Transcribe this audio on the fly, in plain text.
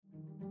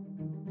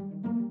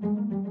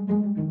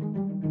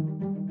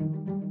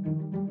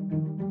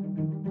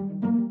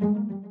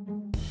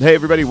Hey,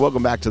 everybody,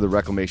 welcome back to the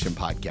Reclamation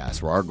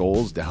Podcast, where our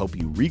goal is to help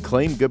you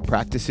reclaim good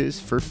practices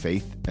for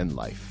faith and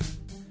life.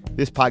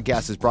 This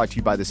podcast is brought to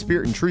you by the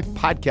Spirit and Truth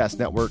Podcast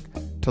Network.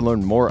 To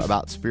learn more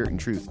about Spirit and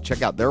Truth,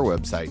 check out their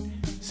website,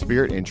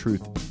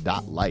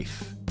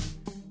 spiritandtruth.life.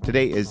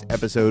 Today is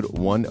episode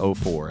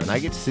 104, and I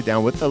get to sit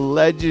down with the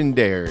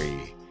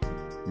legendary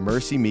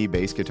MercyMe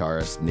bass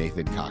guitarist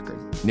Nathan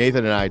Cochran.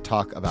 Nathan and I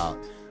talk about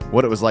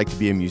what it was like to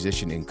be a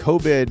musician in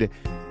COVID.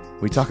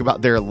 We talk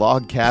about their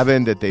log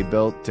cabin that they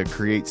built to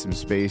create some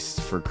space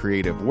for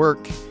creative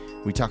work.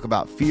 We talk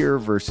about fear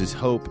versus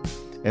hope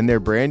and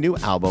their brand new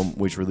album,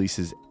 which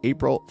releases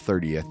April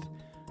 30th,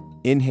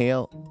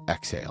 Inhale,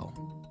 Exhale.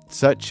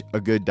 Such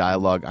a good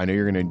dialogue. I know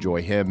you're going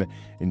to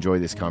enjoy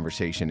this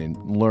conversation and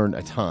learn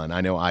a ton.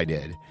 I know I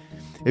did.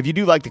 If you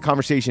do like the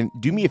conversation,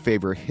 do me a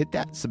favor, hit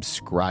that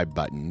subscribe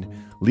button,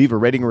 leave a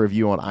rating or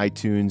review on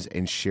iTunes,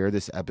 and share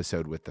this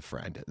episode with a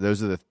friend.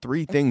 Those are the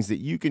three things that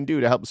you can do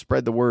to help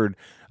spread the word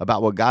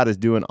about what God is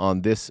doing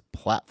on this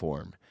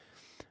platform.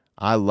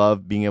 I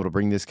love being able to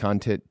bring this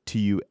content to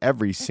you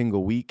every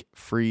single week,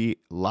 free,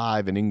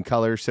 live, and in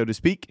color, so to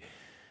speak.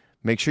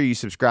 Make sure you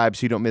subscribe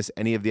so you don't miss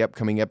any of the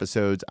upcoming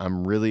episodes.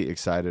 I'm really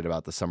excited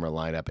about the summer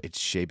lineup. It's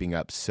shaping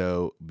up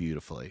so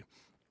beautifully.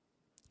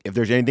 If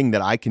there's anything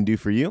that I can do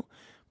for you,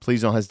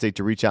 please don't hesitate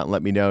to reach out and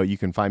let me know. You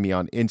can find me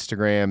on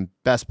Instagram,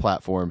 best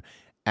platform,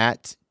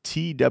 at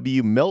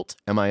TWMilt,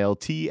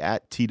 M-I-L-T,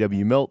 at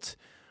TWMilt,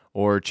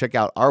 or check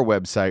out our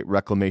website,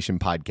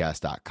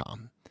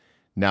 reclamationpodcast.com.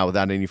 Now,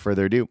 without any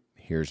further ado,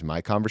 here's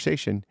my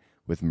conversation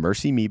with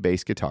MercyMe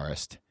bass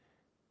guitarist,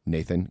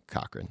 Nathan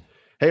Cochran.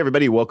 Hey,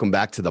 everybody. Welcome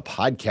back to the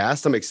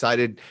podcast. I'm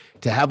excited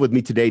to have with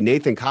me today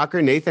Nathan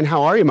Cochran. Nathan,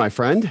 how are you, my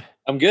friend?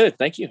 I'm good.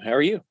 Thank you. How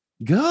are you?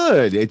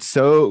 Good. It's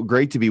so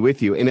great to be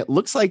with you. And it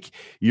looks like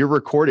you're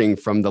recording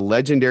from the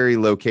legendary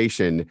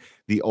location,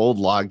 the old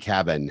log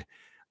cabin.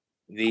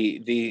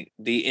 The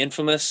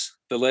infamous,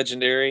 the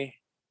legendary,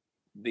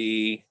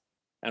 I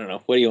don't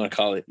know. What do you want to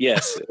call it?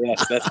 Yes,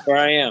 that's where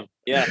I am.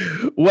 Yeah.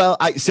 Well,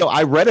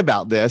 I read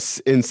about this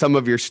in some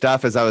of your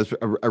stuff as I was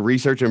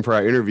researching for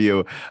our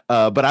interview,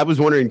 but I was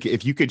wondering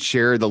if you could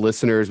share the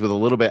listeners with a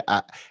little bit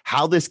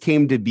how this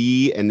came to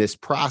be and this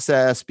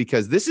process,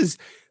 because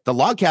the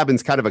log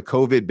cabin's kind of a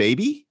COVID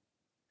baby.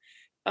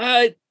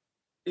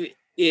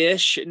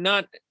 Ish.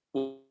 Not.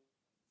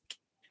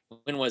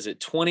 When was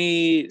it?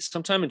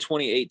 Sometime in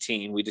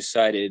 2018, we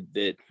decided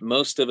that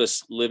most of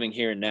us living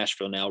here in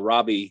Nashville now,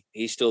 Robbie,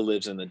 he still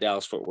lives in the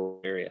Dallas-Fort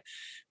Worth area,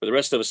 but the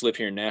rest of us live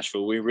here in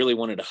Nashville. We really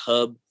wanted a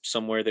hub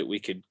somewhere that we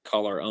could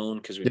call our own,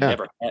 because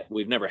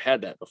we've never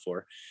had that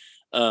before.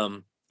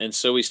 And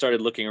so we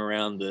started looking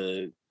around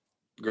the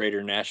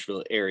greater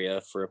Nashville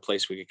area for a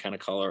place we could kind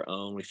of call our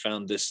own. We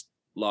found this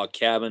log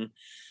cabin.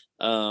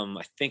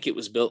 I think it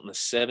was built in the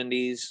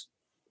 70s.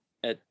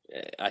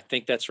 I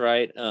think that's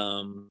right.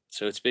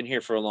 So it's been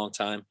here for a long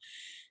time.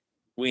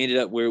 We ended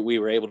up where we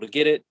were able to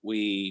get it.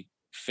 We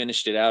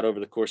finished it out over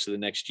the course of the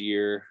next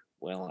year.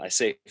 Well, I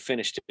say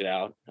finished it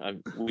out.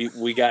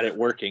 We got it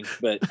working,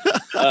 but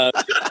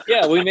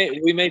yeah,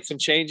 we made some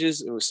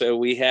changes. So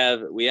we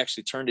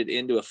actually turned it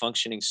into a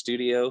functioning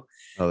studio.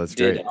 Oh, that's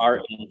great. Did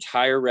our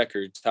entire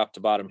record top to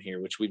bottom here,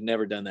 which we've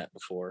never done that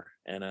before.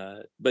 And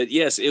but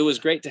yes, it was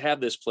great to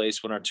have this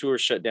place. When our tour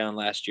shut down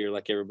last year,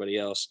 like everybody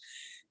else,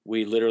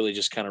 we literally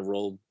just kind of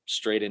rolled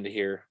straight into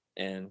here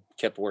and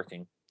kept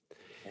working.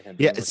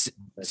 Yeah.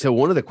 So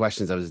one of the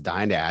questions I was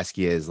dying to ask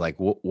you is like,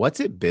 what's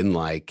it been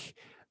like?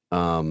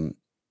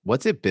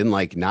 What's it been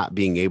like not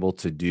being able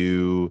to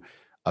do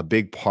a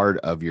big part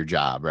of your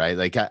job, right?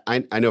 Like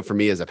I know for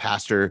me as a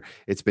pastor,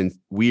 it's been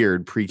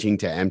weird preaching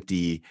to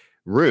empty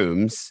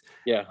rooms.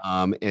 Yeah.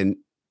 And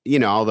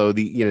although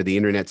the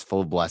internet's full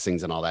of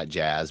blessings and all that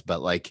jazz,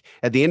 but like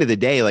at the end of the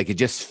day, like it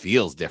just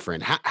feels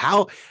different.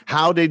 How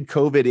did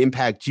COVID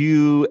impact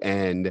you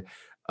and,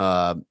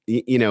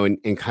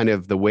 and kind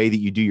of the way that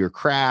you do your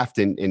craft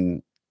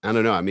and I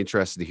don't know, I'm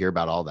interested to hear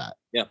about all that.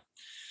 Yeah.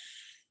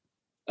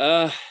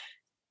 I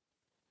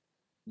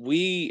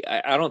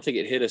don't think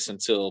it hit us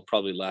until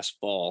probably last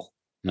fall.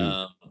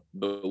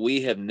 But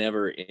we have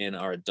never in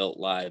our adult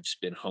lives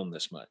been home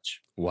this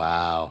much.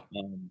 Wow.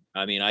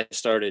 I mean, I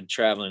started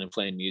traveling and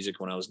playing music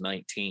when I was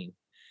 19.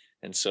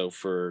 And so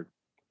for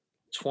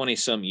 20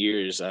 some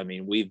years, I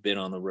mean, we've been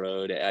on the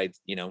road. I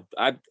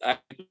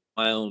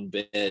my own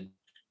bed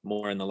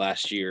more in the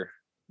last year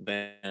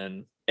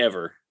than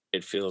ever,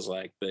 it feels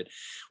like, but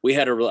we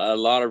had a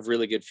lot of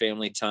really good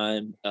family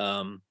time.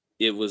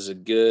 It was a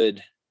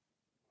good,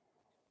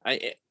 and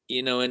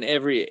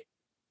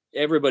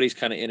everybody's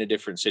kind of in a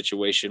different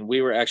situation.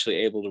 We were actually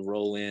able to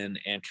roll in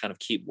and kind of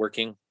keep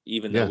working,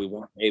 even though we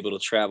weren't able to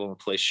travel and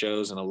play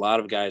shows. And a lot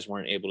of guys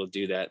weren't able to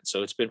do that.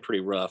 So it's been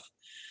pretty rough,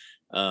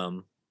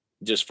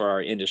 just for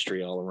our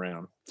industry all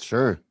around.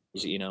 Sure.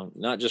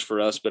 Not just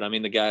for us, but I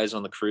mean, the guys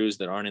on the crews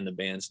that aren't in the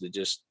bands that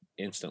just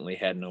instantly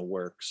had no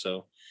work.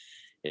 So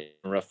it's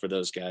rough for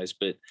those guys,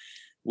 but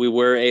we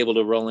were able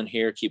to roll in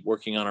here, keep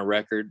working on a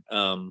record.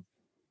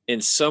 In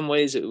some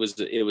ways it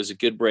was a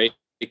good break.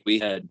 We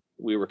had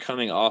we were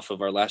coming off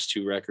of our last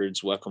two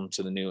records, Welcome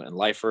to the New and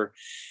Lifer,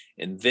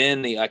 and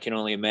then the I Can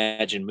Only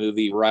Imagine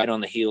movie right on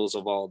the heels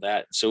of all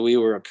that. So we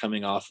were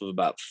coming off of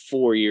about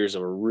 4 years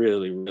of a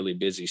really, really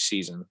busy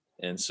season.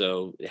 And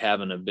so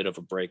having a bit of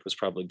a break was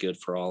probably good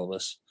for all of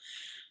us.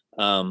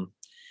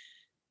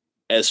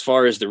 As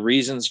far as the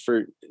reasons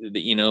for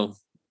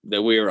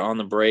that we were on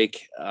the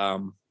break,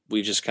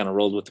 we just kind of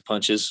rolled with the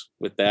punches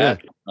with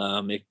that.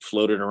 Yeah. It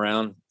floated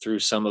around through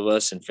some of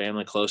us and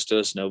family close to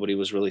us. Nobody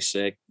was really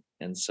sick.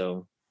 And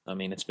so, I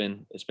mean, it's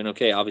been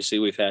okay. Obviously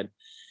we've had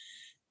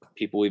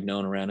people we've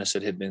known around us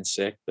that had been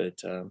sick,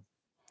 but,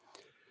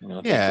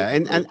 yeah.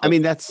 And I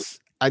mean,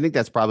 I think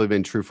that's probably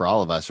been true for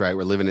all of us, right?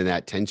 We're living in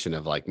that tension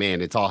of like,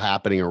 man, it's all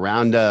happening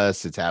around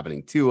us. It's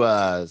happening to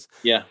us.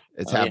 Yeah.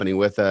 It's happening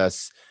with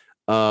us.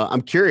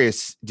 I'm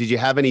curious, did you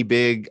have any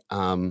big,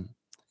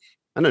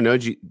 I don't know,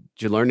 did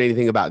you learn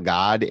anything about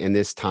God in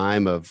this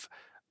time of,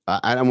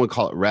 I don't want to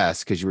call it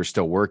rest because you were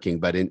still working,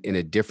 but in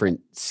a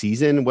different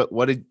season,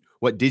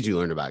 what did you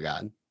learn about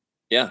God?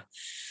 Yeah,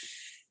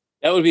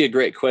 that would be a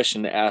great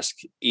question to ask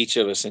each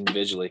of us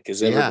individually,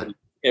 because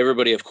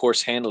everybody, of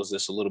course, handles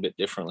this a little bit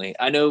differently.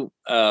 I know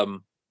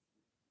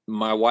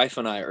my wife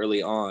and I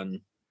early on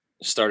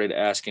started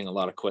asking a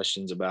lot of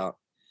questions about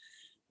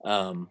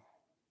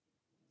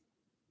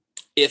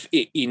if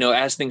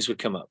as things would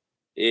come up.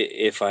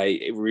 If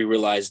we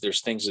realized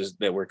there's things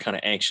that we're kind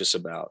of anxious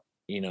about,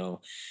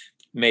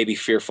 maybe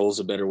fearful is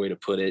a better way to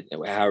put it,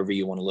 however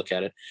you want to look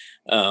at it.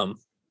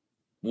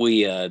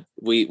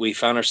 We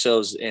found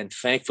ourselves, and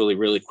thankfully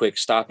really quick,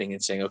 stopping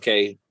and saying,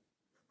 okay,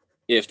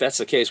 if that's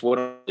the case, what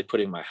am I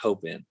putting my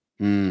hope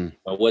in?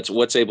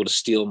 What's able to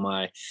steal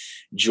my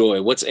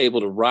joy? What's able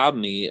to rob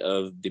me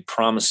of the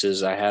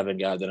promises I have in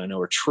God that I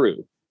know are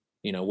true?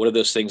 What are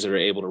those things that are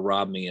able to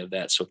rob me of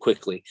that so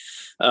quickly?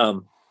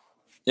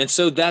 And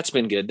so that's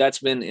been good. That's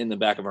been in the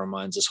back of our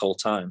minds this whole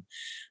time.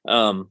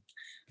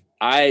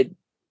 I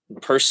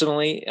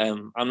personally,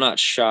 I'm not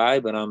shy,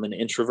 but I'm an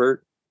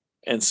introvert.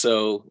 And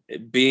so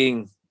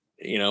being,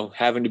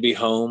 having to be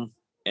home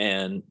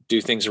and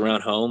do things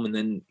around home and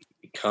then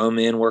come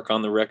in, work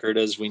on the record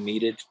as we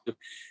needed to,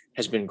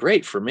 has been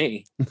great for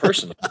me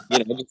personally,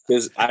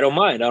 because I don't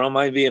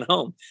mind being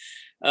home.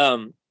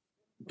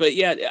 But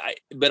yeah,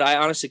 I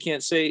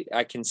honestly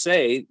I can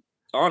say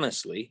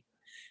honestly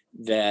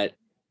that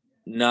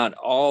not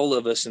all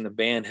of us in the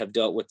band have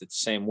dealt with it the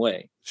same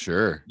way.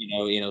 Sure.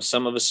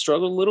 Some of us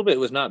struggle a little bit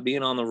with not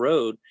being on the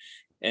road.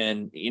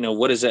 And,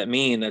 what does that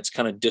mean? That's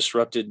kind of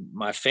disrupted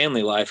my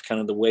family life, kind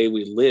of the way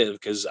we live,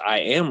 because I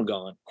am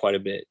gone quite a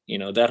bit,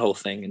 that whole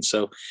thing. And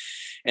so,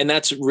 and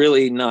that's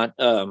really not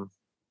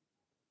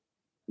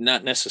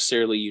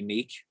necessarily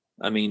unique.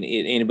 I mean,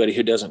 anybody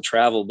who doesn't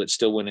travel but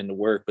still went into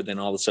work, but then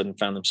all of a sudden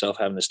found themselves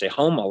having to stay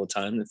home all the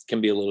time, it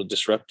can be a little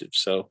disruptive.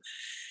 So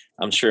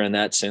I'm sure in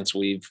that sense,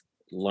 we've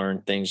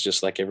learned things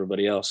just like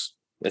everybody else.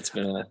 It's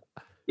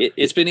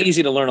been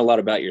easy to learn a lot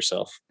about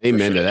yourself.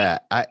 Amen to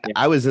that.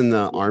 I was in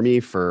the Army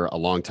for a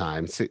long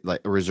time,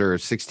 like a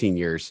reserve, 16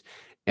 years.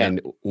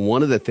 And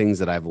one of the things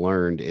that I've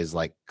learned is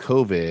like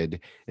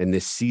COVID in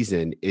this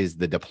season is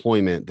the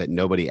deployment that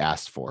nobody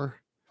asked for.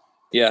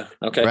 Yeah.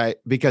 Okay. Right.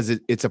 Because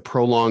it's a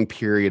prolonged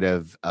period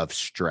of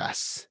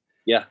stress.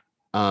 Yeah.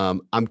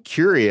 I'm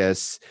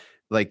curious,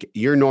 like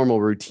your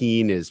normal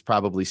routine is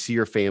probably see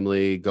your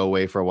family, go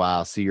away for a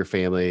while, see your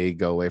family,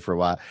 go away for a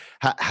while.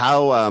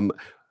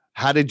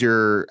 How'd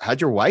your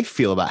wife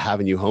feel about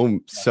having you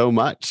home so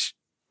much?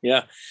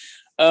 Yeah.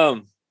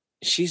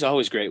 She's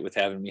always great with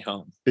having me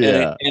home.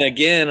 Yeah. And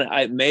again,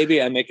 I make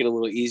it a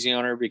little easy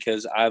on her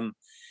because I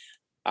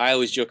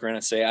always joke around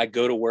and say I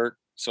go to work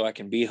so I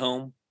can be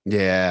home.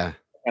 Yeah.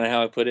 Kind of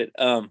how I put it.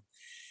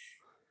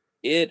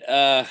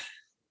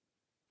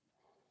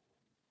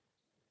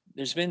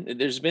 There's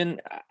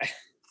been,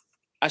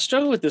 I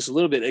struggle with this a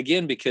little bit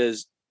again,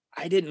 because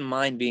I didn't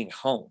mind being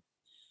home.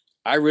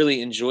 I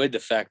really enjoyed the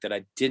fact that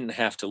I didn't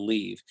have to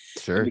leave.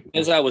 Sure. And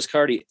because I was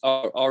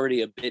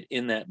already a bit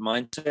in that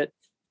mindset,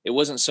 it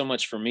wasn't so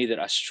much for me that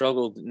I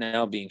struggled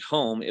now being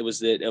home. It was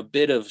that a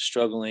bit of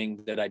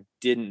struggling that I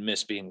didn't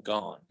miss being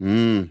gone.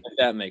 If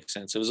that makes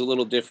sense. It was a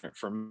little different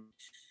for me,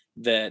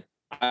 that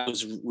I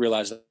was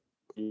realizing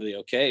really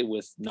okay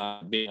with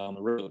not being on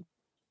the road.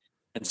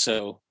 And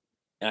so,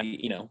 have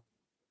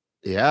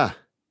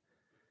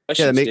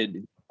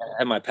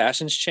my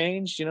passions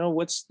changed?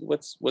 What's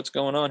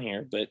going on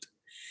here? But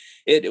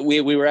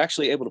we were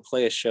actually able to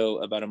play a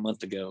show about a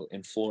month ago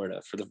in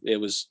Florida it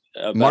was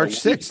March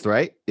 6th,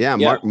 right? Yeah.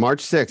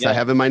 March 6th. Yeah. I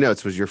have in my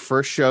notes was your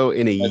first show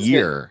in a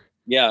year.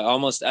 It. Yeah.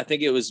 Almost. I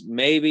think it was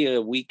maybe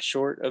a week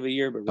short of a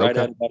year, but right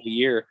at about a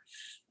year.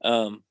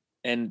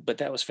 But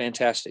that was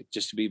fantastic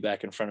just to be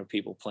back in front of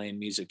people playing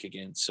music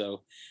again.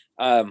 So,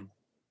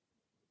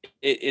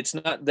 it's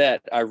not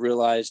that I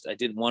realized I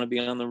didn't want to be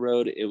on the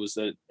road. It was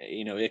that,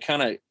 it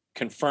kind of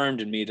confirmed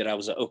in me that I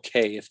was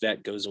okay if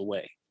that goes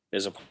away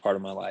as a part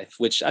of my life,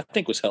 which I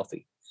think was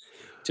healthy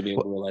to be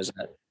able to realize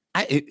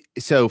that.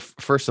 So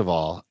first of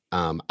all,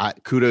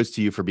 kudos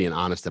to you for being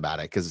honest about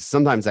it. Cause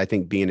sometimes I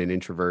think being an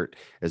introvert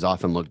is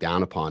often looked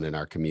down upon in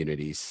our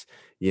communities,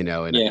 in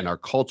our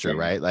culture,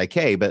 right? Like,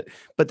 hey, but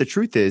the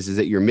truth is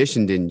that your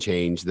mission didn't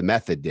change. The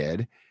method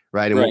did.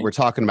 Right. And what we're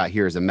talking about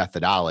here is a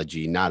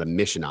methodology, not a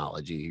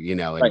missionology,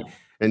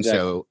 and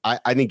so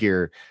I think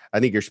you're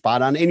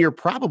spot on. And you're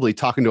probably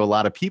talking to a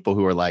lot of people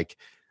who are like,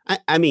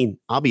 I mean,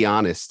 I'll be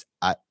honest.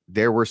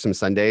 There were some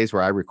Sundays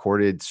where I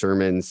recorded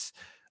sermons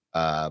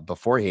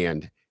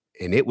beforehand,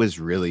 and it was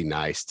really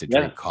nice to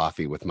drink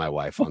coffee with my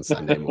wife on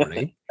Sunday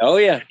morning. Oh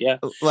yeah. Yeah.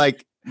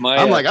 Like,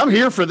 I'm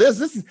here for this.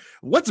 This is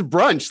what's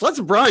brunch. Let's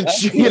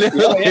brunch.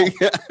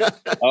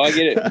 Oh, I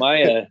get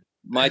it.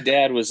 My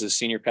dad was the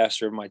senior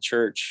pastor of my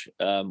church,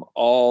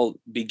 all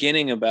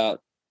beginning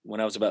about when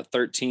I was about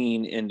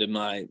 13 into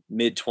my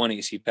mid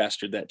 20s, he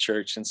pastored that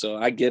church. And so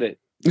I get it.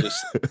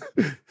 Just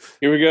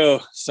here we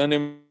go.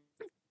 Sunday.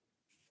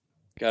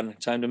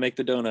 Got time to make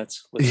the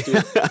donuts. Let's do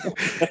it.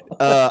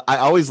 I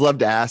always love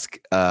to ask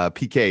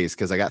PKs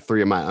because I got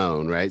 3 of my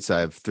own, right? So I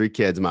have 3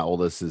 kids. My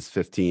oldest is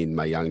 15.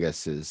 My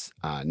youngest is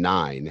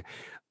 9.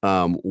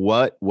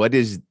 What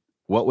was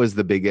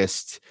the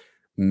biggest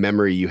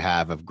memory you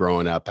have of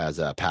growing up as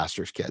a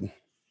pastor's kid?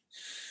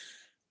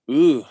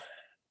 Ooh,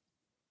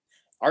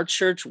 our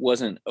church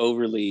wasn't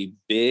overly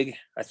big.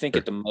 I think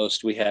at the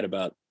most we had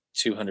about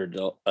 200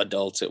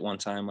 adults at one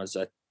time. I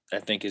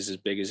think is as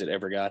big as it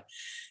ever got.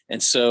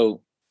 And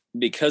so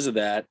because of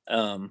that,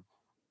 and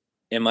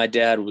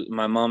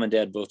my mom and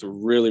dad both were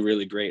really,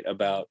 really great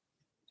about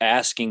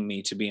asking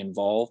me to be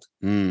involved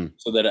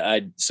so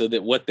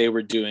that what they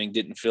were doing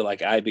didn't feel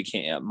like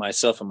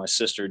myself and my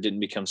sister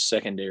didn't become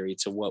secondary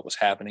to what was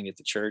happening at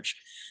the church,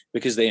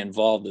 because they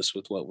involved us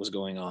with what was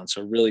going on.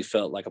 So it really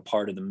felt like a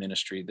part of the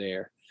ministry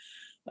there.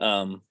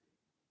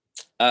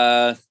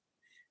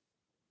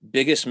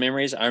 Biggest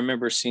memories, I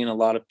remember seeing a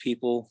lot of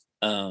people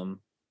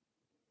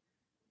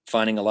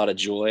finding a lot of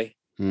joy.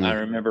 I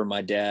remember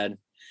my dad.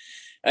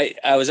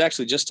 I was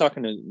actually just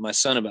talking to my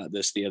son about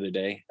this the other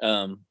day.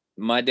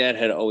 My dad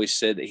had always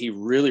said that he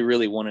really,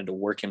 really wanted to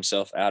work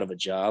himself out of a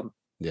job.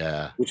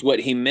 Yeah. Which what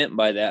he meant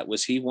by that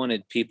was he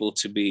wanted people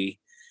to be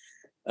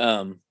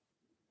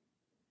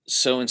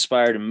so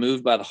inspired and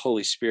moved by the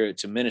Holy Spirit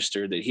to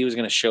minister that he was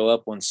going to show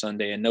up one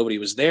Sunday and nobody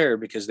was there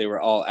because they were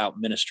all out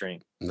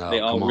ministering. They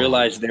all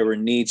realized there were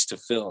needs to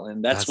fill,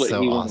 and that's what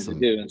he wanted to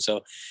do. And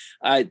so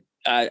I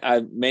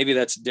maybe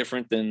that's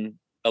different than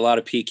a lot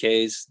of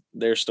PKs,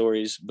 their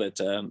stories, but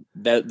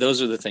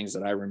those are the things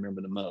that I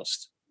remember the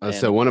most.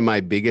 So one of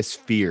my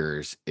biggest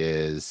fears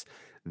is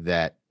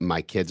that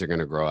my kids are going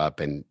to grow up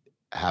and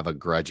have a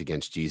grudge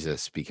against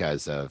Jesus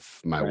because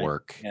of my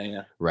work.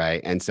 Yeah.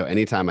 Right. And so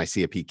anytime I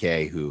see a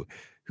PK who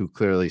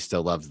clearly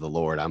still loves the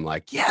Lord, I'm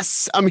like,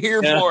 yes, I'm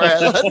here for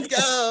it. Let's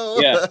go.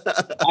 Yeah.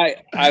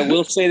 I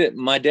will say that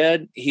my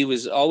dad, he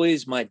was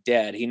always my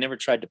dad. He never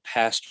tried to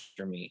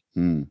pastor me,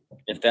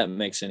 if that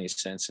makes any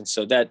sense. And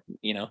so that,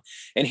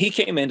 and he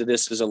came into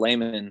this as a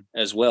layman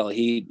as well.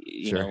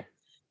 He,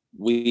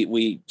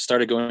 we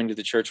started going to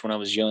the church when I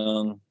was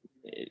young,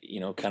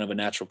 kind of a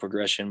natural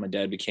progression. My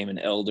dad became an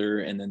elder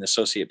and then the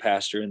associate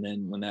pastor. And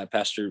then when that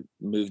pastor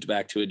moved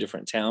back to a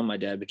different town, my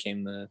dad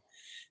became the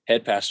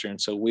head pastor. And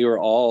so we were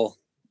all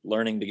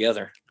learning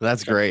together.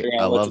 That's great.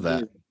 I love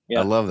that. Yeah.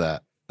 I love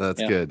that.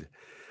 That's good.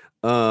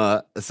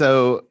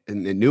 So a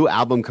new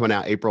album coming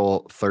out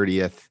April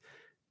 30th,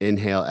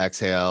 Inhale,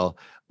 Exhale.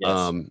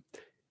 Yes.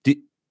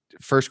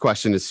 First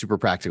question is super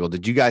practical.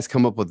 Did you guys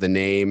come up with the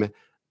name?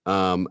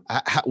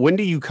 When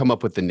do you come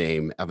up with the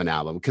name of an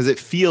album? Because it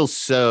feels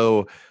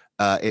so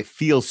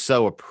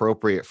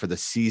appropriate for the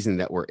season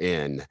that we're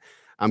in.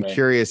 I'm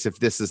curious if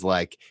this is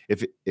like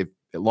if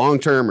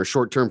long-term or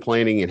short-term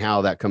planning and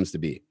how that comes to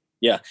be.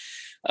 Yeah.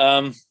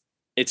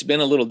 It's been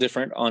a little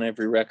different on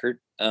every record.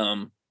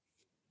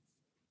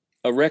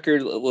 A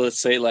record, let's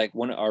say like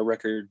our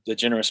record, The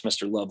Generous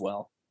Mr.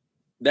 Lovewell,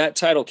 that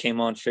title came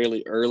on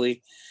fairly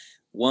early.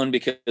 1,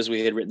 because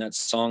we had written that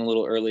song a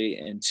little early,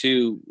 and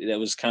 2, that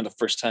was kind of the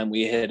first time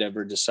we had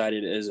ever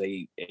decided as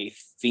a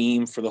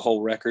theme for the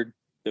whole record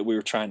that we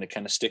were trying to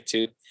kind of stick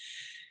to.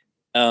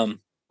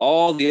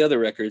 All the other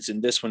records,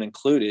 and this one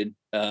included,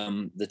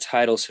 the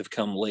titles have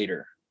come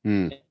later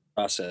in the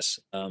process.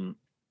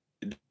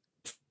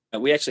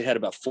 We actually had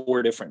about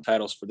 4 different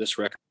titles for this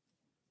record.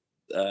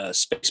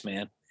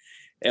 Spaceman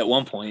at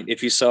one point,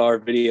 if you saw our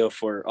video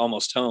for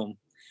Almost Home,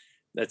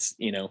 that's,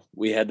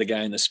 we had the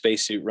guy in the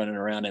spacesuit running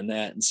around in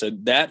that. And so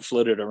that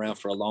floated around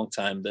for a long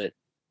time, but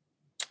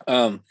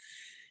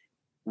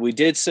we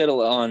did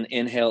settle on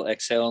Inhale,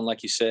 Exhale. And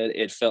like you said,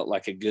 it felt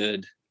like a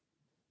good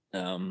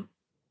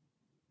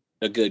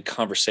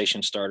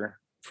conversation starter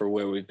for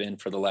where we've been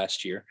for the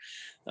last year.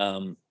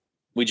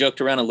 We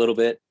joked around a little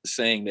bit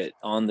saying that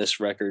on this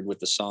record with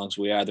the songs,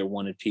 we either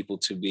wanted people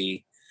to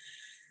be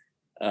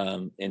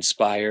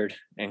inspired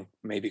and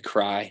maybe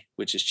cry,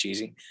 which is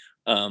cheesy,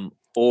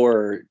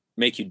 or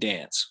make you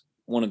dance,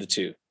 one of the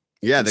two.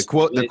 Yeah. The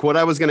quote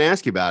I was going to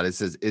ask you about, it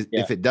says,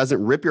 if it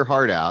doesn't rip your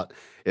heart out,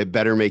 it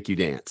better make you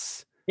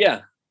dance.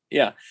 Yeah.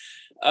 Yeah.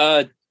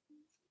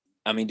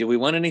 I mean, do we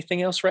want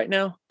anything else right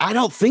now? I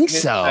don't think I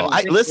so. don't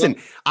think Listen,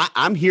 so.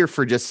 I'm here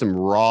for just some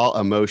raw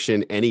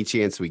emotion any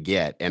chance we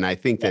get. And I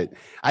think Yeah.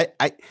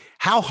 that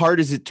how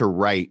hard is it to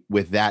write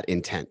with that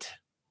intent?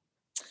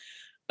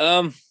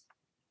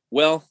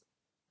 Well,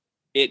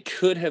 it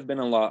could have been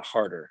a lot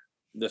harder.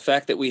 The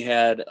fact that we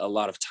had a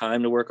lot of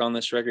time to work on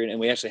this record and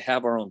we actually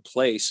have our own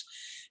place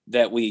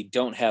that we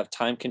don't have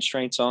time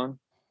constraints on,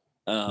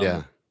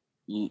 Yeah.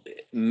 um,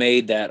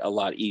 made that a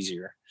lot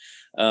easier.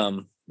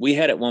 We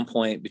had at one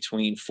point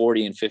between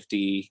 40 and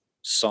 50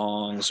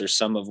 songs, or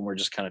some of them were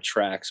just kind of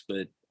tracks,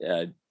 but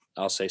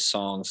I'll say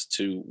songs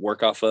to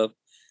work off of.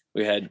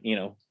 We had,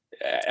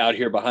 out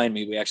here behind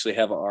me, we actually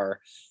have our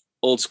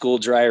old school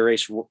dry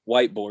erase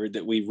whiteboard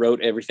that we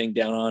wrote everything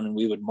down on, and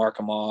we would mark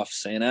them off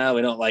saying,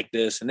 we don't like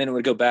this. And then it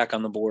would go back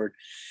on the board.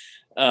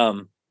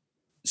 So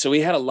we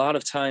had a lot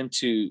of time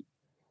to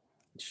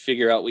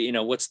figure out,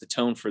 what's the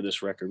tone for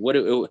this record? What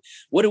do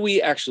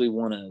we actually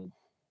want to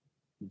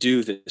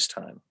do this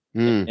time?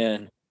 Mm.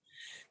 And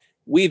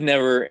we've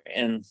never,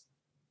 and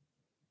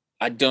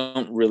I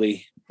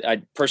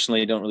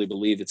personally don't really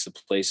believe it's the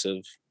place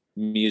of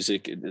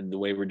music the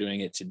way we're doing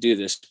it to do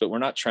this, but we're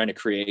not trying to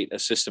create a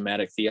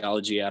systematic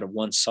theology out of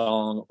one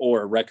song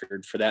or a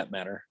record for that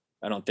matter.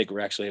 I don't think we're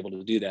actually able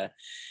to do that.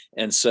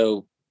 And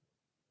so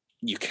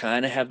you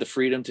kind of have the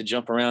freedom to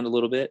jump around a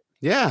little bit.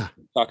 Yeah.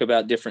 Talk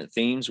about different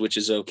themes, which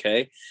is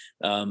okay.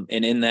 And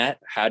in that,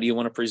 how do you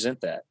want to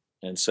present that?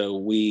 And so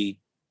we've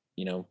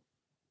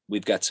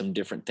got some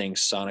different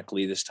things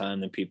sonically this time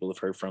than people have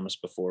heard from us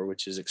before,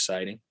 which is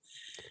exciting.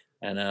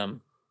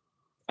 And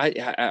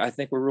I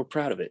think we're real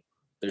proud of it.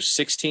 There's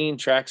 16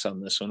 tracks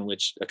on this one,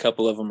 which a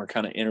couple of them are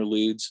kind of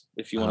interludes.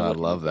 If you want to, I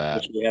love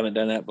that. We haven't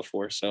done that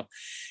before, so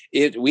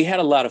we had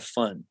a lot of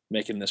fun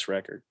making this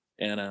record,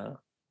 and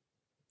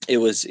it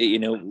was,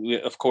 we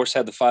of course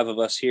had the five of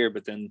us here,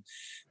 but then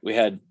we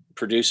had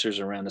producers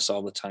around us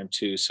all the time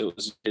too. So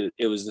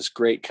it was this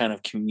great kind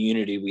of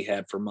community we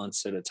had for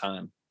months at a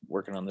time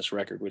working on this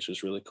record, which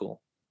was really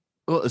cool.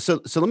 Well, so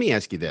let me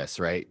ask you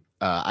this, right?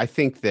 I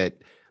think that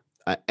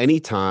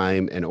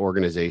anytime an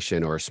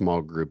organization or a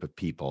small group of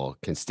people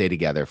can stay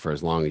together for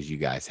as long as you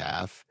guys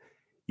have,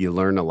 you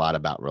learn a lot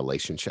about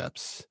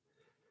relationships.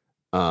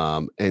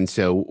 And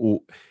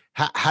so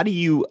how do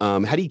you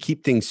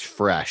keep things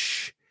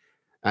fresh?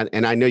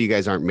 And I know you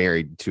guys aren't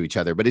married to each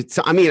other, but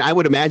I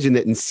would imagine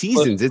that in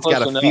seasons, it's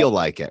got to feel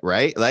like it,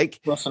 right?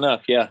 Like close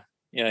enough. Yeah.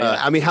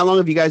 I mean, how long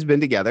have you guys been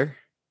together?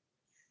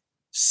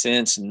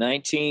 Since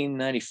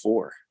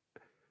 1994.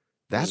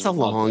 That's a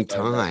long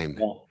time.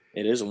 Yeah,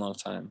 it is a long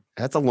time.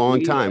 That's a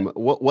long time.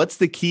 What's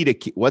the key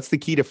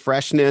to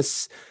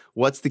freshness?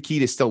 What's the key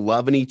to still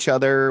loving each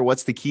other?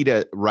 What's the key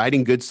to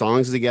writing good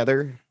songs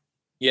together?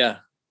 Yeah.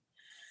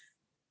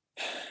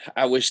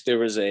 I wish there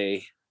was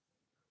an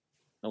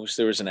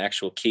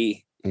actual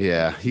key.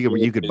 Yeah,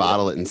 you could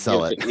bottle it and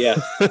sell it. Yeah.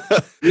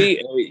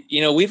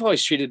 We've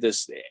always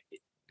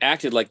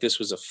acted like this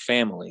was a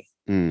family.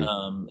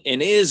 And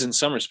is in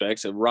some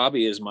respects.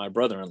 Robbie is my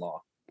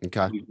brother-in-law.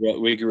 Okay.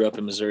 We grew up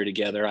in Missouri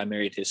together. I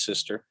married his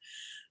sister.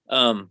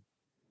 But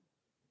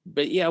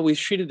yeah, we've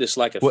treated this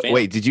like a family.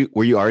 Wait,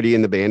 were you already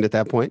in the band at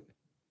that point?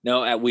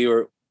 No,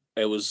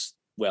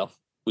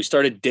 we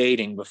started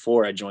dating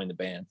before I joined the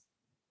band.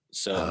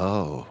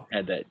 So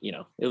had that,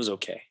 it was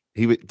okay.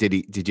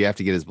 Did you have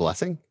to get his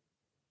blessing?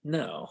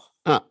 No.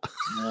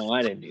 No,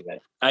 I didn't do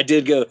that. I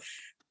did go.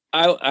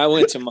 I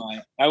went to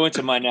my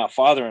now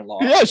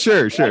father-in-law. Yeah,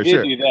 sure.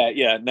 Do that.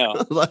 Yeah, no.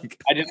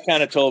 I just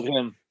kind of told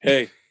him,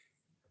 hey.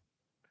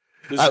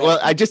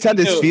 I just had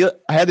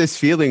this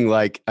feeling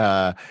like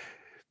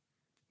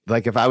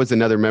if I was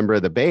another member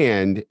of the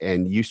band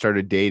and you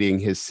started dating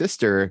his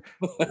sister,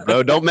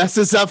 bro, don't mess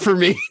this up for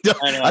me.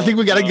 I think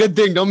we got a good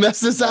thing. Don't mess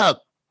this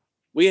up.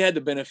 We had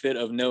the benefit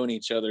of knowing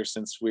each other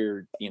since we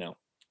were,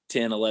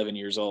 10, 11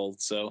 years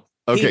old. So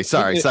okay,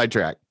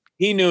 sidetrack.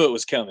 He knew it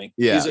was coming.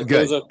 Yeah, good.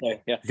 It was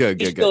okay. Yeah,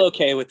 good. Still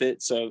okay with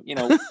it. So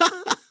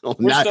well,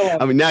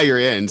 now you're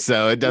in,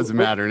 so it doesn't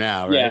matter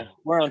now, right? Yeah,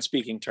 we're on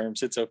speaking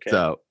terms. It's okay.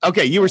 So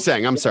okay, you were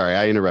saying. I'm sorry,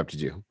 I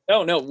interrupted you.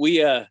 No,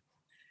 we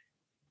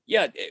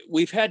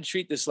we've had to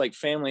treat this like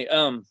family.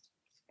 I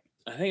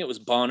think it was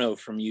Bono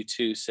from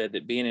U2 said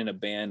that being in a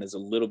band is a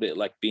little bit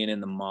like being in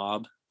the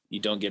mob. You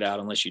don't get out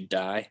unless you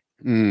die.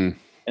 And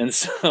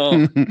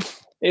so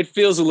it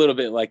feels a little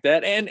bit like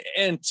that. And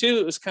two,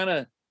 it was kind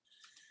of,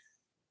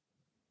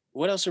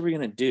 what else are we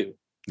going to do?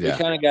 Yeah. We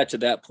kind of got to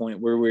that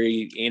point where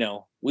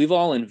we've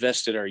all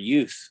invested our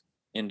youth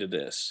into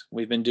this.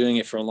 We've been doing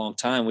it for a long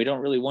time. We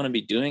don't really want to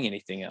be doing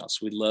anything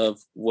else. We love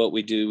what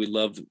we do. We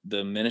love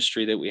the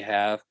ministry that we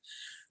have.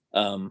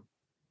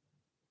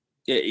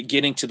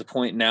 Getting to the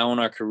point now in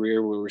our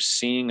career where we're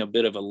seeing a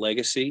bit of a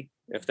legacy,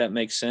 if that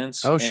makes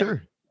sense. Oh,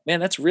 sure. Man,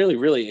 that's really,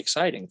 really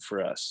exciting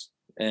for us.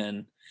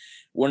 And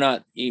we're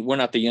not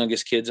the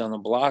youngest kids on the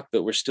block,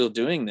 but we're still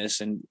doing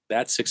this. And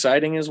that's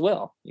exciting as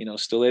well,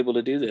 still able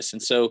to do this.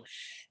 And so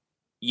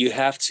you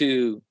have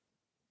to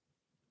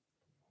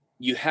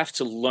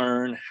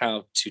learn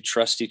how to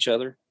trust each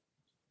other,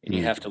 and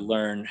you have to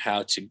learn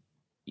how to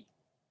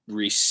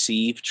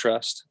receive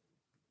trust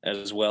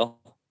as well.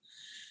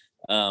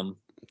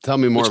 Tell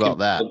me more about can,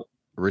 that.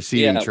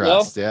 Receiving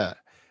trust. Well, yeah.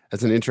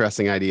 That's an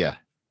interesting idea.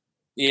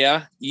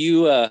 Yeah.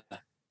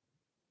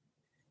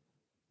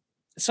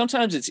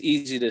 Sometimes it's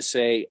easy to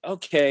say,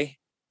 okay,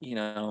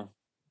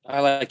 I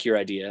like your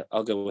idea.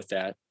 I'll go with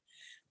that.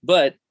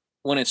 But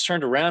when it's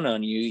turned around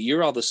on you,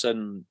 you're all of a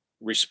sudden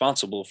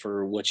responsible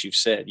for what you've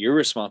said. You're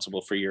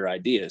responsible for your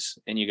ideas,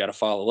 and you got to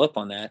follow up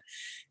on that.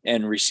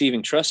 And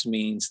receiving trust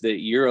means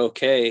that you're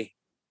okay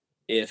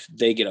if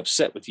they get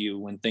upset with you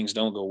when things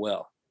don't go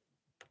well,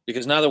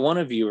 because neither one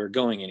of you are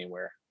going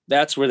anywhere.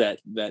 That's where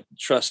that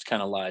trust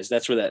kind of lies.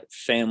 That's where that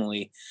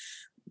family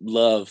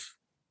love,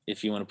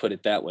 if you want to put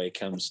it that way,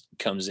 comes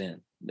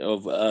in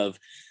of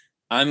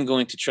I'm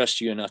going to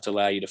trust you enough to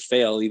allow you to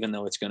fail, even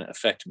though it's going to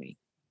affect me.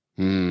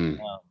 And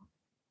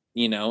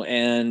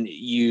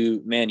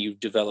you've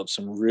developed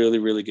some really,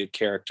 really good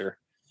character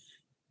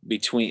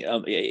between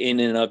in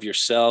and of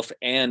yourself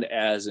and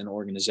as an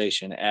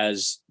organization,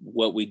 as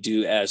what we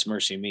do as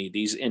MercyMe,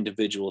 these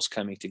individuals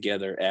coming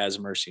together as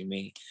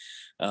MercyMe.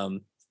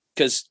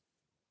 Because,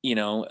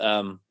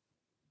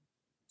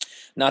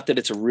 not that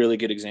it's a really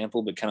good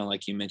example, but kind of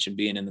like you mentioned,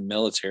 being in the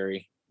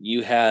military,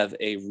 you have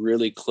a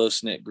really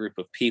close-knit group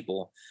of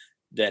people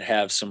that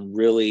have some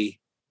really,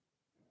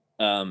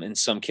 in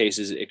some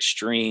cases,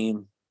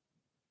 extreme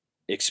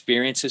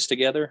experiences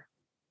together.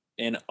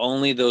 And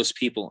only those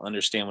people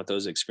understand what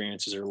those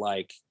experiences are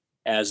like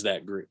as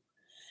that group.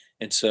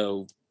 And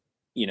so,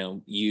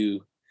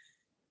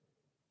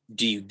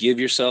 do you give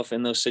yourself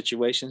in those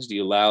situations? Do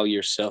you allow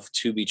yourself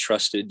to be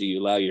trusted? Do you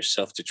allow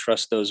yourself to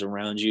trust those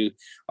around you?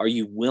 Are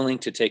you willing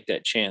to take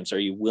that chance? Are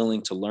you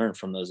willing to learn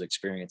from those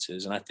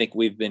experiences? And I think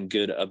we've been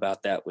good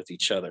about that with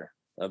each other,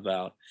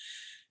 about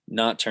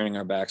not turning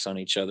our backs on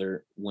each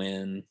other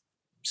when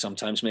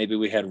sometimes maybe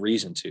we had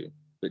reason to,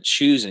 but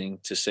choosing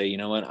to say, you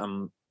know what,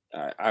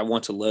 I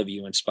want to love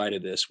you in spite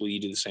of this. Will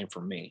you do the same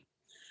for me?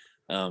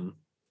 Man,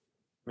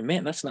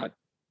 that's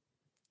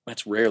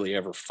rarely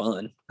ever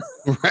fun.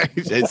 Right.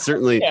 It's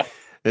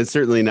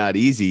certainly not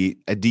easy.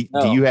 Do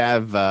you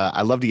have,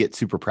 I love to get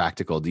super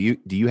practical. Do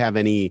you have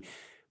any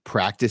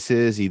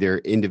practices, either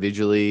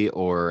individually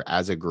or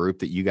as a group,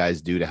 that you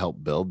guys do to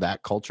help build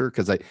that culture?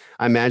 Because I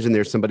imagine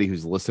there's somebody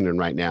who's listening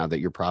right now that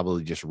you're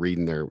probably just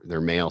reading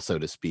their mail, so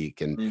to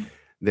speak, and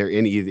they're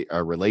in either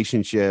a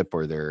relationship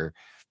or they're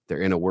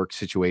in a work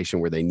situation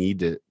where they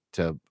need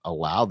to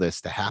allow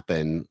this to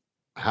happen.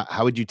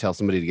 How would you tell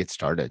somebody to get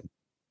started?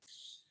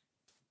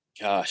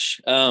 Gosh,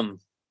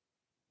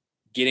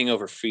 getting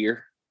over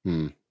fear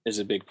is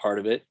a big part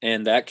of it.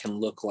 And that can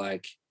look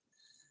like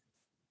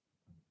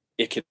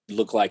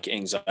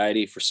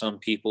anxiety for some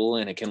people,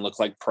 and it can look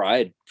like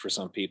pride for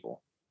some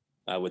people.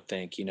 I would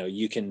think,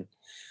 you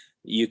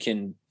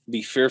can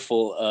be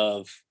fearful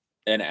of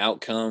an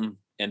outcome,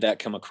 and that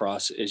come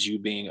across as you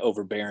being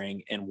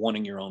overbearing and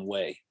wanting your own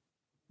way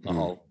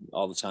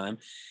all the time.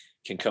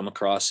 Can come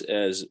across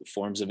as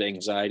forms of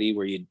anxiety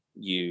where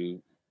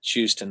you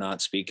choose to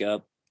not speak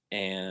up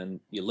and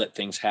you let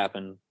things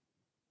happen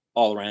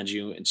all around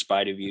you in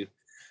spite of you.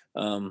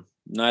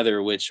 Neither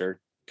of which are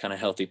kind of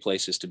healthy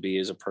places to be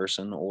as a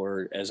person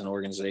or as an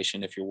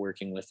organization if you're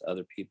working with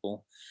other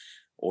people,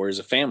 or as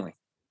a family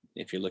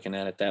if you're looking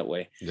at it that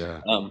way.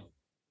 Yeah.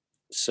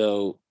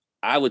 So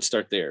I would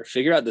start there.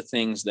 Figure out the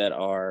things that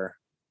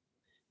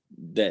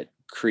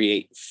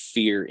create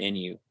fear in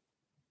you.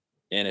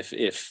 And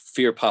if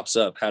fear pops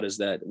up, what does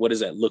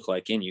that look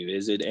like in you?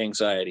 Is it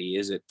anxiety?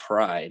 Is it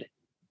pride?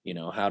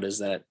 How does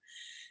that?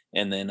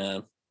 And then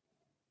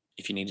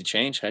if you need to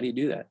change, how do you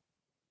do that?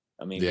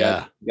 I mean,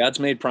 God's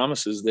made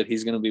promises that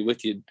he's going to be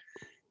with you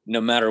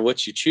no matter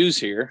what you choose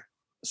here.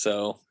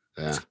 So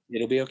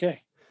it'll be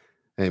okay.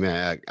 Hey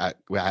man, I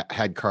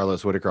had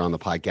Carlos Whitaker on the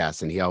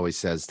podcast, and he always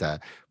says to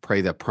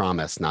pray the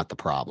promise, not the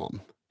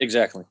problem.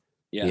 Exactly.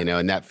 Yeah.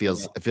 And that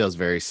feels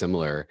very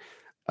similar.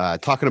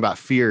 Talking about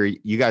fear,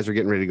 you guys are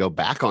getting ready to go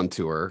back on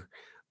tour,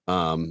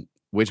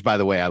 which, by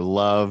the way, I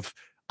love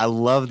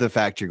the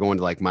fact you're going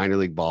to like minor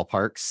league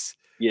ballparks.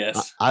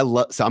 Yes.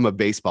 So I'm a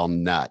baseball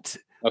nut.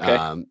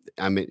 Okay.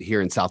 I'm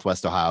here in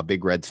Southwest Ohio,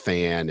 big Reds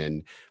fan,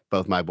 and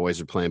both my boys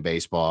are playing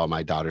baseball.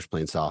 My daughter's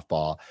playing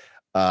softball.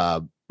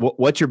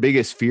 What's your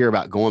biggest fear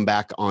about going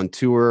back on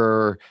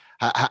tour?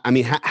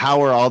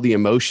 How are all the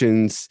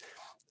emotions,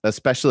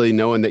 especially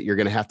knowing that you're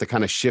going to have to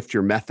kind of shift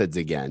your methods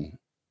again?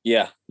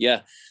 Yeah.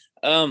 Yeah.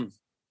 To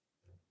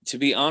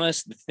be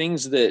honest, the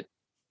things that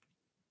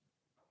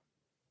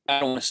I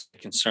don't want to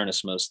concern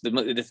us most,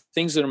 the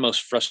things that are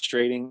most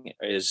frustrating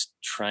is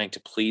trying to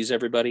please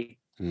everybody.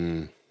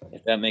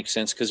 If that makes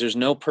sense, because there's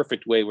no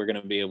perfect way we're going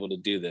to be able to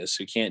do this.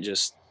 We can't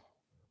just,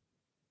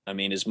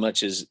 as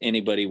much as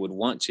anybody would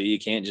want to, you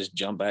can't just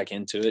jump back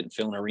into it and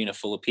fill an arena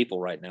full of people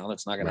right now.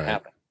 That's not going to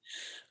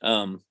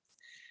happen.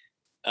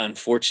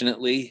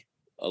 Unfortunately,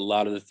 a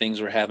lot of the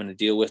things we're having to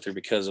deal with are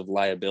because of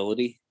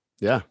liability.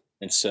 Yeah.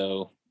 And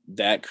so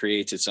that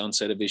creates its own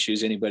set of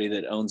issues. Anybody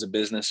that owns a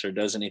business or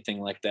does anything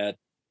like that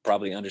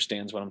probably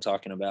understands what I'm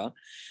talking about.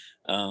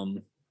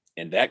 And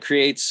that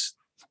creates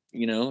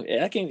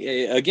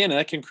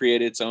that can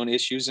create its own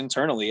issues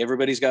internally.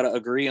 Everybody's got to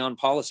agree on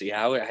policy.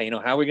 How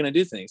are we going to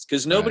do things?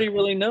 Because nobody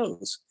really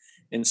knows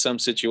in some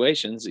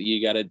situations.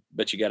 You got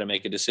to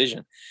make a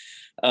decision.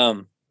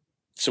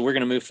 So we're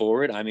going to move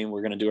forward. I mean,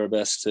 we're going to do our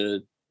best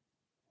to,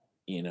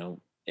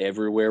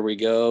 everywhere we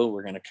go,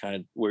 we're going to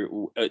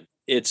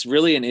it's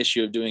really an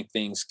issue of doing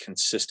things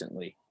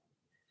consistently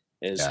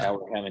is how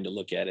we're having to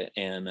look at it.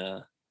 And,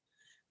 I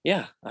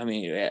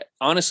mean,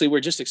 honestly, we're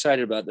just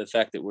excited about the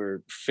fact that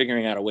we're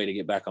figuring out a way to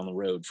get back on the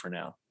road for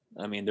now.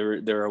 I mean,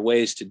 there are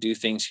ways to do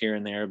things here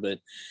and there, but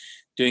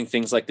doing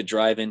things like the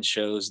drive-in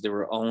shows, there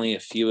were only a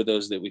few of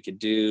those that we could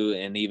do.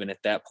 And even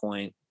at that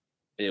point,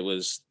 it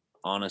was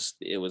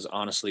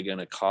honestly going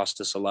to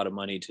cost us a lot of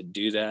money to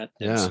do that.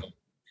 And so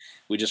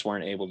we just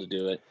weren't able to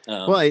do it.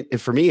 Well,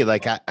 for me,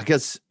 like, I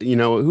guess,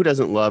 who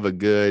doesn't love a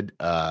good,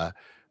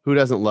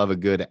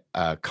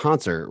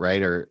 concert,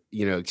 right? Or,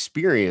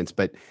 experience,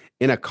 but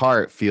in a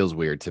car, it feels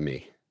weird to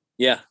me.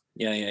 Yeah.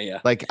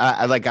 Like,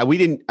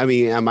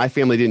 my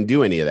family didn't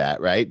do any of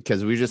that, right?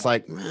 Because we were just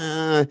like,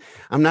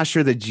 I'm not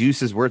sure the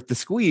juice is worth the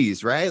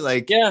squeeze, right?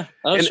 Like,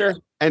 sure.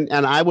 And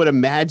I would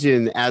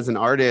imagine as an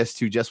artist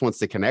who just wants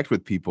to connect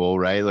with people,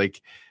 right?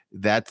 Like,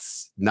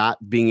 that's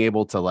not being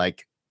able to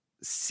like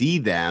see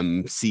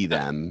them.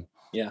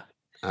 Yeah.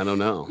 I don't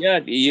know. Yeah.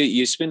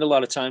 You spend a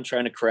lot of time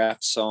trying to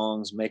craft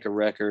songs, make a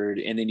record,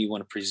 and then you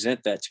want to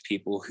present that to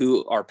people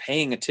who are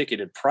paying a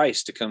ticketed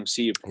price to come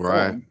see you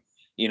perform.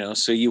 Right.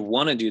 So you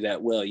want to do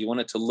that well. You want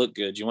it to look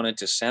good. You want it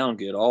to sound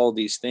good. All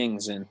these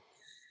things, and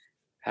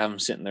have them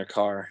sit in their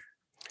car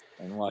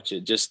and watch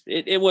it. Just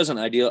it wasn't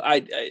ideal.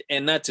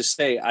 And not to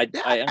say I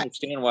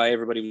understand why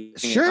everybody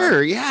was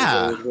sure,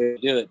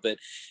 do it, but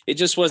it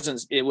just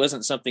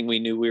wasn't something we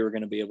knew we were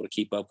going to be able to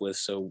keep up with.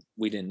 So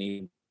we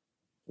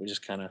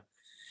just kind of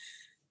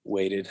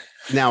waited.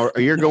 Now,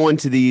 are you going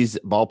to these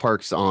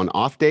ballparks on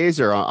off days,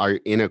 or are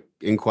in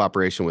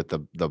cooperation with the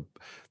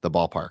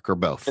ballpark, or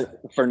both?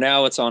 For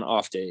now, it's on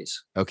off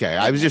days. Okay,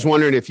 I was just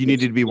wondering if you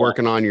needed to be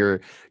working on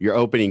your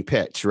opening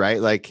pitch, right?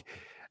 Like.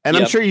 And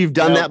I'm sure you've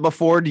done that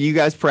before. Do you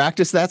guys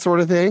practice that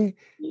sort of thing?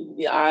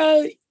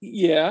 Yeah.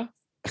 They've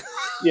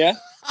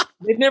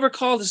never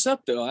called us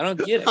up, though. I don't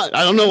get it.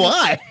 I don't know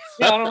why.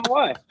 I don't know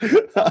why.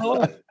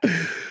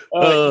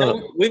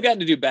 We've gotten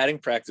to do batting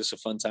practice a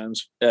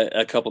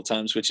couple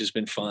times, which has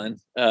been fun.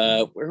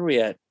 Where are we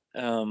at?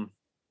 In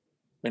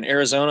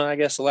Arizona, I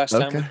guess the last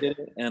time we did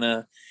it.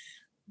 And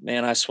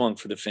man, I swung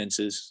for the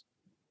fences.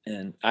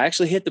 And I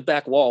actually hit the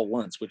back wall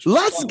once, which was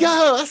fun.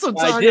 Go. That's what I'm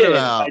talking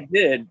about. I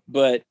did,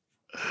 but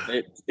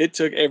it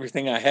took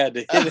everything I had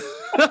to hit it.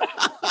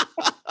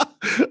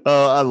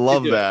 Oh, I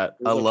love that.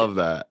 I love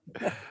that.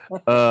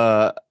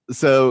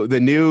 So the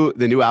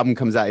new album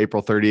comes out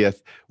April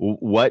 30th.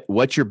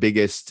 What's your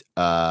biggest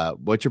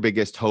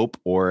hope?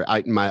 Or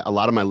a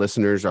lot of my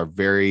listeners are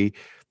very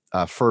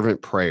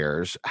fervent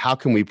prayers. How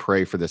can we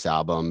pray for this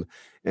album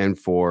and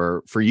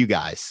for you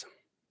guys?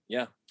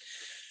 Yeah.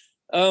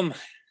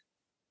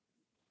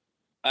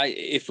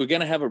 If we're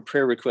gonna have a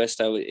prayer request,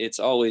 it's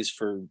always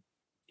for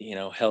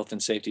health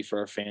and safety for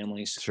our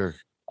families. Sure.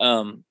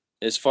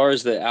 As far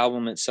as the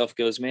album itself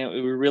goes, man, we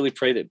really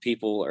pray that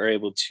people are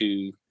able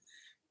to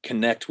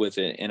connect with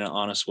it in an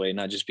honest way,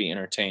 not just be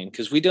entertained.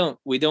 Because we don't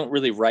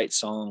really write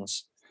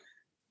songs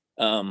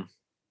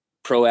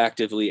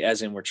proactively,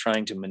 as in we're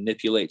trying to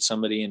manipulate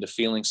somebody into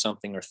feeling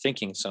something or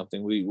thinking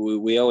something.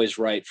 We always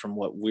write from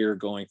what we're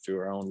going through,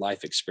 our own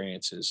life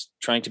experiences,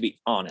 trying to be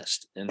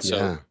honest. And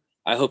so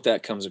I hope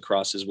that comes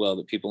across as well,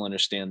 that people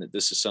understand that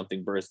this is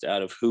something birthed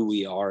out of who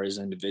we are as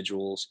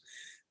individuals,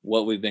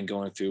 what we've been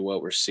going through,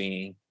 what we're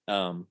seeing.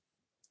 And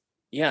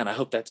I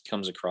hope that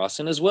comes across.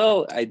 And as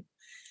well,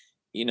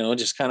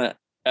 just kind of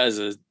as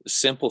a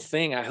simple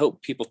thing, I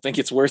hope people think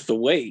it's worth the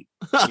wait.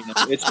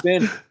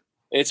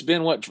 It's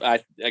been what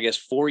I guess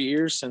 4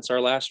 years since our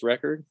last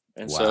record.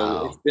 And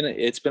so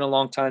it's been a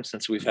long time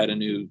since we've had a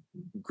new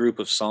group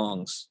of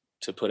songs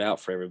to put out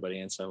for everybody.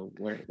 And so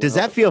does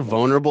that feel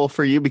vulnerable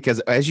for you? Because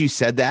as you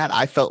said that,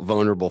 I felt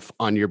vulnerable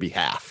on your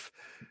behalf.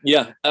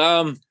 Yeah.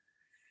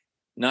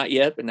 Not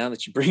yet, but now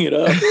that you bring it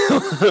up,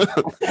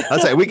 I'll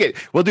say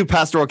we'll do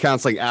pastoral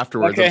counseling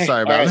afterwards. Okay. I'm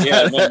sorry about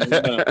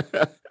that.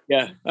 No.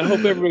 Yeah. I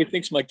hope everybody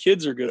thinks my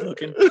kids are good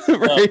looking.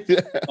 Right.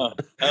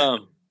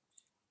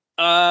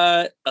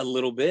 A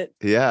little bit.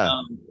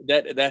 Yeah.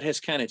 That has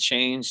kind of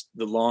changed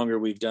the longer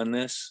we've done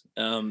this.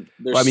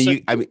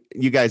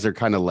 You guys are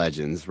kind of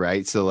legends,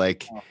 right? So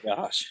like, oh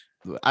gosh.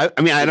 I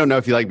don't know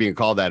if you like being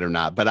called that or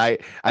not, but I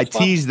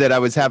teased that I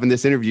was having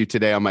this interview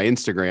today on my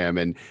Instagram,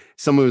 and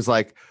someone was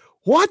like,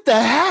 what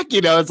the heck?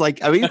 It's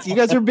like, you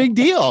guys are a big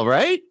deal,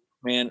 right?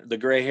 Man, the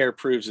gray hair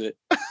proves it.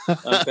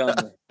 I'm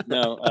telling you.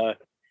 No,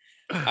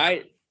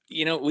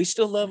 we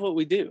still love what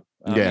we do.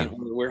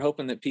 We're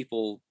hoping that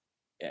people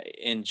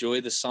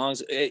enjoy the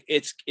songs.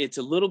 It's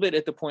a little bit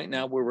at the point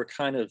now where we're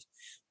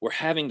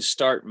having to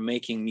start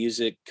making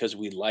music because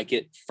we like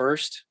it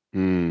first,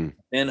 then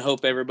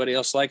hope everybody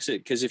else likes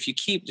it. Because if you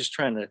keep just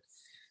trying to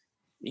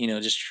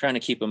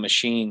keep a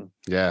machine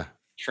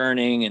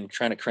churning and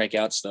trying to crank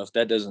out stuff,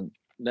 that doesn't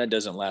that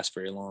doesn't last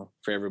very long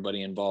for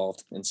everybody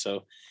involved. And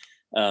so,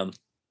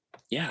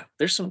 yeah,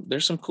 there's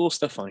some cool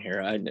stuff on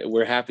here.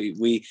 We're happy.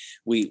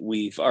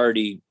 We've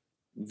already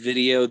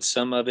videoed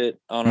some of it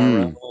on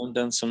our own,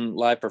 done some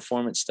live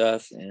performance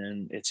stuff,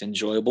 and it's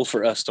enjoyable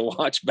for us to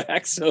watch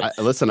back. So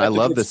I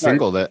love the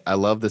single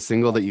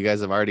that you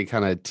guys have already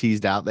kind of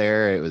teased out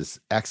there. It was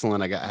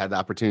excellent. I had the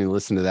opportunity to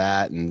listen to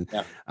that, and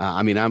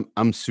I mean,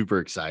 I'm super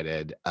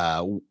excited.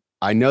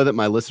 I know that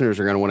my listeners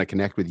are going to want to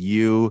connect with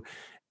you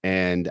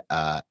and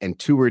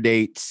tour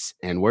dates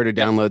and where to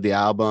download the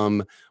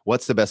album.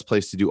 What's the best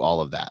place to do all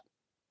of that?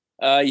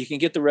 You can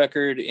get the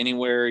record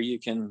anywhere you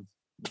can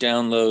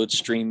download,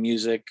 stream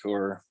music,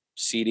 or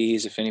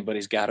CDs if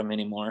anybody's got them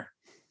anymore.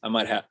 I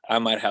might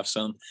have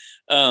some.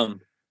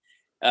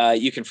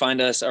 You can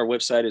find us. Our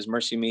website is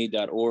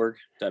mercyme.org.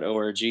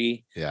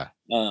 Yeah.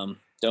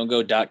 Don't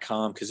go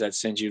 .com because that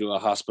sends you to a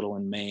hospital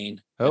in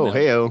Maine.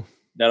 Oh,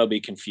 that'll be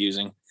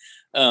confusing.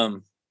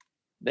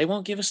 They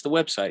won't give us the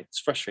website. It's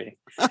frustrating.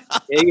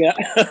 Yeah.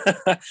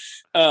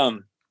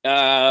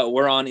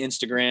 We're on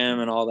Instagram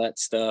and all that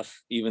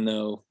stuff, even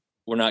though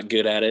we're not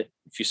good at it.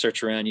 If you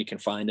search around, you can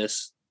find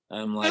us.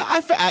 I'm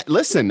like,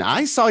 listen,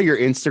 I saw your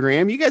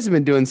Instagram. You guys have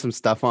been doing some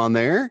stuff on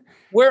there.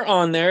 We're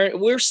on there.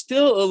 We're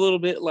still a little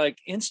bit like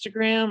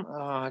Instagram. Oh,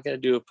 I got to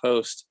do a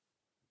post.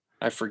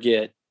 I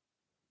forget.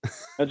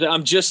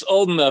 I'm just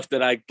old enough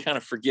that I kind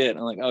of forget.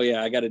 I'm like, oh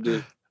yeah, I got to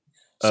do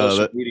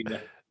social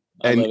media.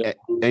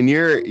 And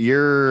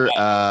you're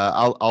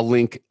I'll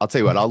link. I'll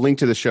tell you what. I'll link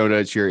to the show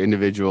notes your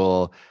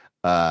individual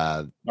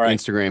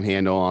Instagram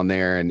handle on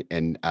there,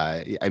 and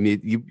I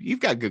mean you've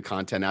got good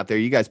content out there.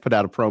 You guys put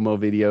out a promo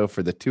video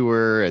for the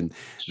tour, and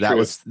that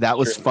was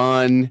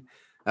fun.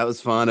 That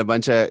was fun. A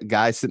bunch of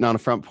guys sitting on a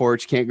front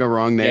porch, can't go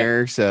wrong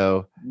there.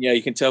 So yeah,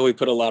 you can tell we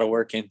put a lot of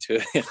work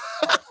into it.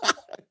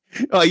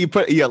 Well, you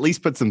at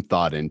least put some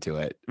thought into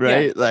it,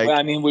 right? Yeah.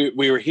 I mean,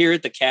 we were here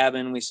at the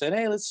cabin. We said,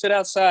 hey, let's sit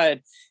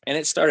outside, and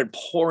it started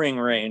pouring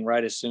rain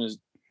right as soon as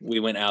we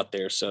went out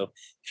there. So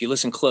if you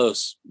listen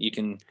close, you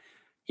can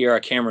hear our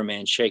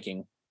cameraman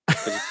shaking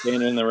because it's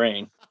been in the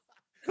rain.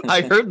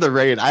 I heard the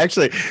rain. I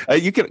actually,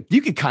 you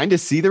could kind of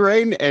see the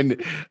rain,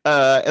 and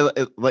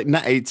like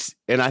nights.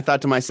 And I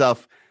thought to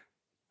myself,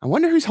 I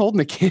wonder who's holding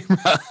the camera.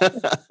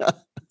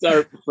 It's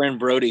our friend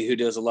Brody who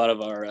does a lot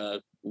of our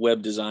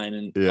web design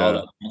and all that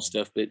kind of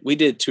stuff. But we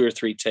did 2 or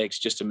 3 takes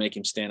just to make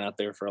him stand out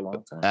there for a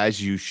long time.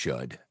 As you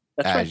should.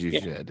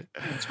 Should.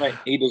 That's right.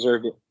 He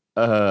deserved it.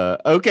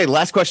 Okay.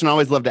 Last question. I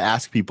always love to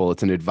ask people.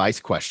 It's an advice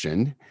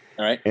question.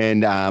 All right.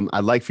 And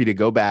I'd like for you to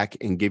go back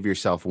and give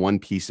yourself one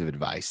piece of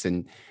advice.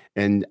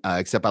 And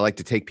except I like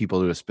to take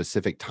people to a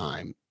specific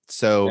time.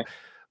 So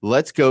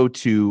let's go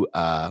to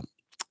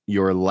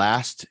your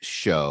last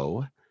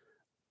show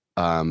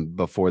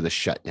before the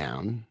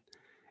shutdown.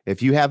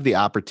 If you have the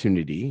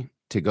opportunity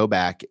to go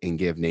back and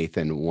give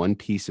Nathan one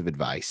piece of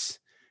advice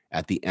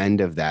at the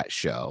end of that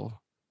show,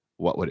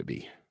 what would it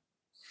be?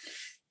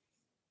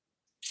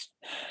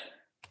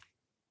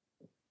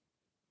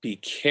 Be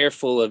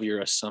careful of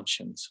your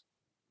assumptions.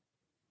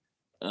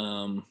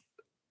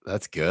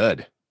 That's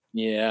good.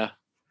 Yeah.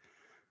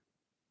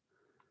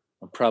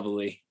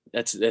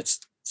 That's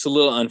it's a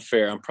little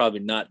unfair. I'm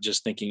probably not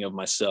just thinking of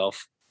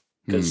myself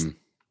because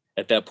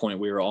at that point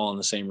we were all in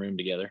the same room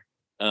together.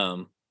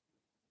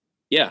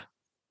 Yeah.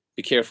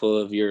 Be careful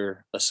of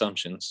your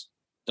assumptions.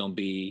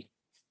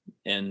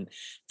 And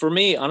for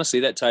me,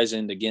 honestly, that ties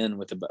in again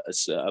with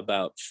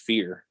about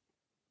fear.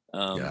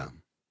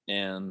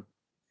 And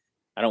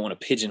I don't want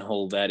to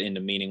pigeonhole that into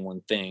meaning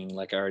one thing.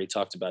 Like I already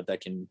talked about, that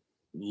can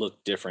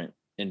look different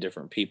in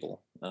different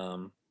people.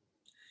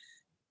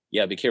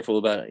 Be careful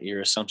about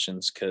your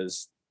assumptions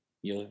because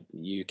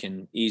you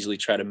can easily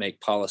try to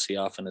make policy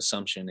off an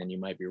assumption and you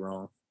might be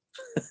wrong.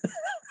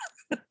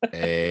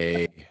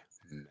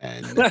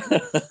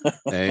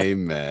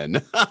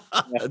 Amen.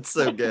 That's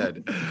so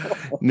good.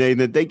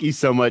 Nathan, thank you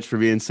so much for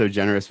being so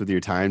generous with your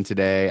time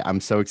today.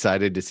 I'm so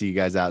excited to see you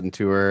guys out on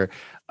tour.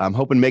 I'm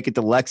hoping to make it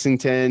to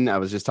Lexington. I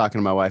was just talking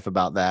to my wife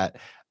about that.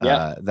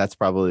 That's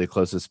probably the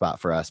closest spot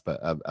for us, but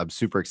I'm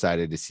super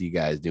excited to see you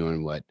guys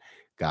doing what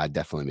God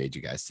definitely made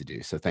you guys to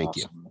do. So thank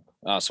you.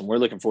 Awesome. We're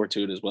looking forward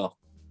to it as well.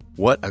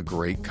 What a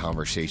great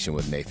conversation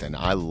with Nathan.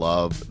 I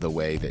love the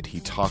way that he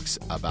talks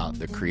about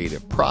the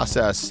creative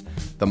process.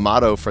 The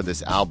motto for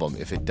this album,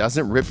 if it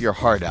doesn't rip your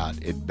heart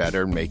out, it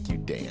better make you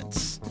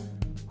dance.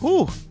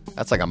 Whew,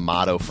 that's like a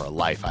motto for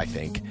life, I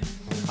think.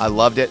 I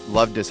loved it,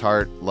 loved his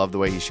heart, loved the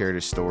way he shared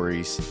his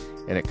stories,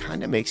 and it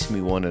kind of makes me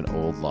want an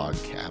old log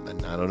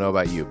cabin. I don't know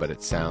about you, but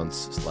it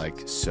sounds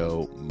like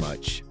so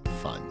much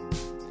fun.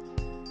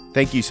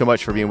 Thank you so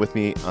much for being with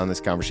me on this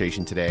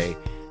conversation today.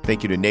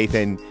 Thank you to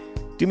Nathan.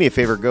 Do me a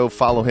favor, go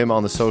follow him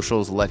on the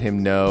socials. Let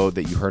him know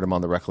that you heard him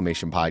on the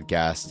Reclamation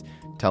Podcast.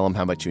 Tell him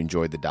how much you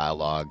enjoyed the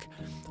dialogue.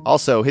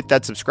 Also, hit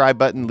that subscribe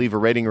button, leave a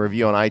rating or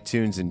review on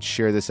iTunes, and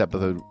share this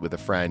episode with a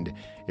friend.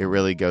 It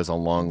really goes a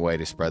long way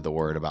to spread the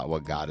word about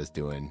what God is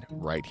doing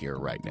right here,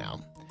 right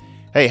now.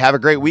 Hey, have a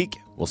great week.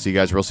 We'll see you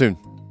guys real soon.